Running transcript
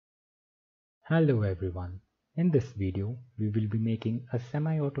Hello everyone. In this video, we will be making a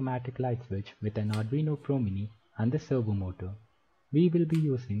semi-automatic light switch with an Arduino ProMini and the servo motor. We will be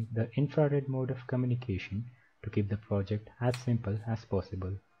using the infrared mode of communication to keep the project as simple as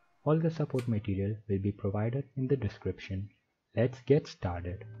possible. All the support material will be provided in the description. Let's get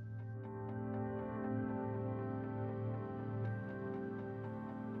started.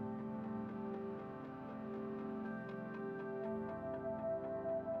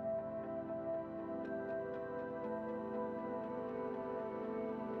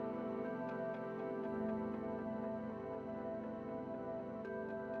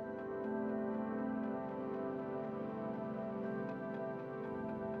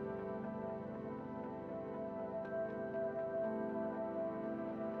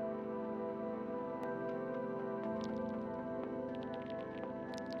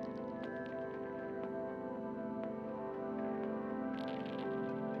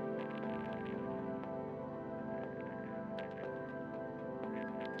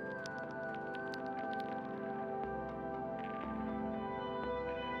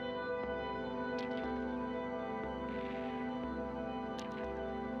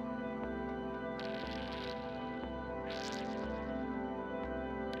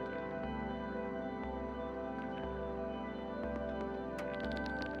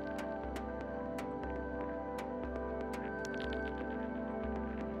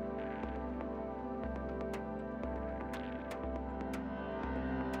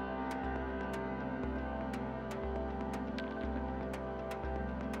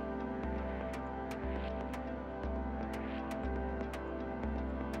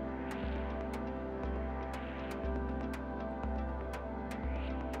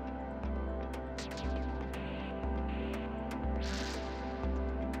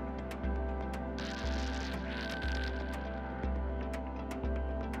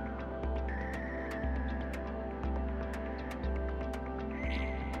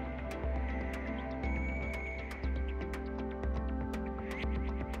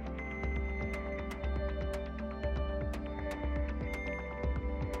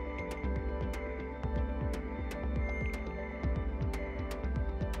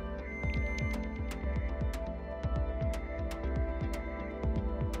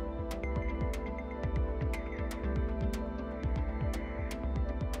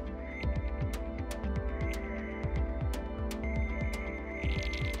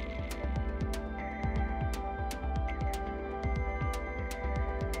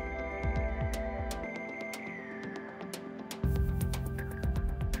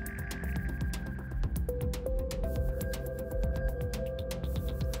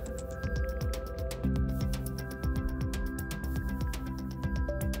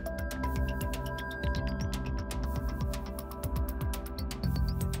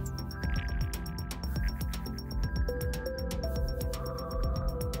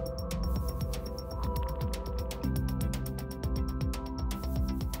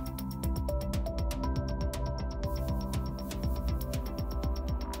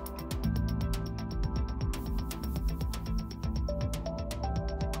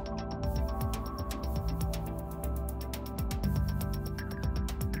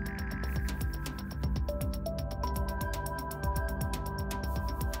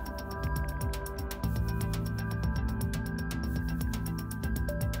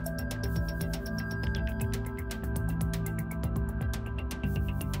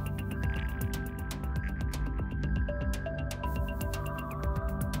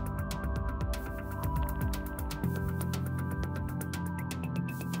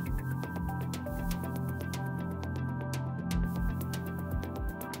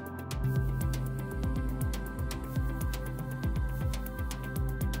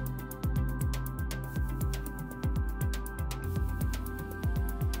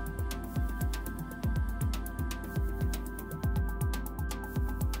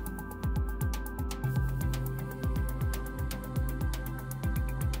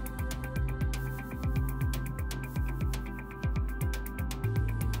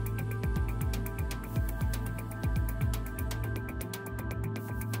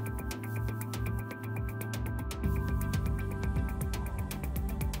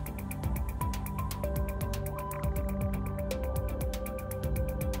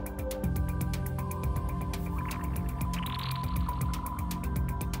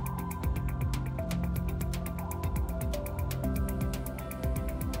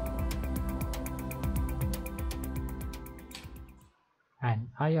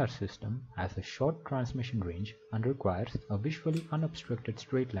 An IR system has a short transmission range and requires a visually unobstructed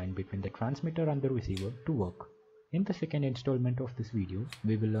straight line between the transmitter and the receiver to work. In the second installment of this video,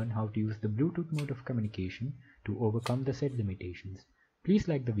 we will learn how to use the Bluetooth mode of communication to overcome the said limitations. Please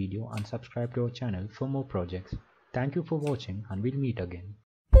like the video and subscribe to our channel for more projects. Thank you for watching and we'll meet again.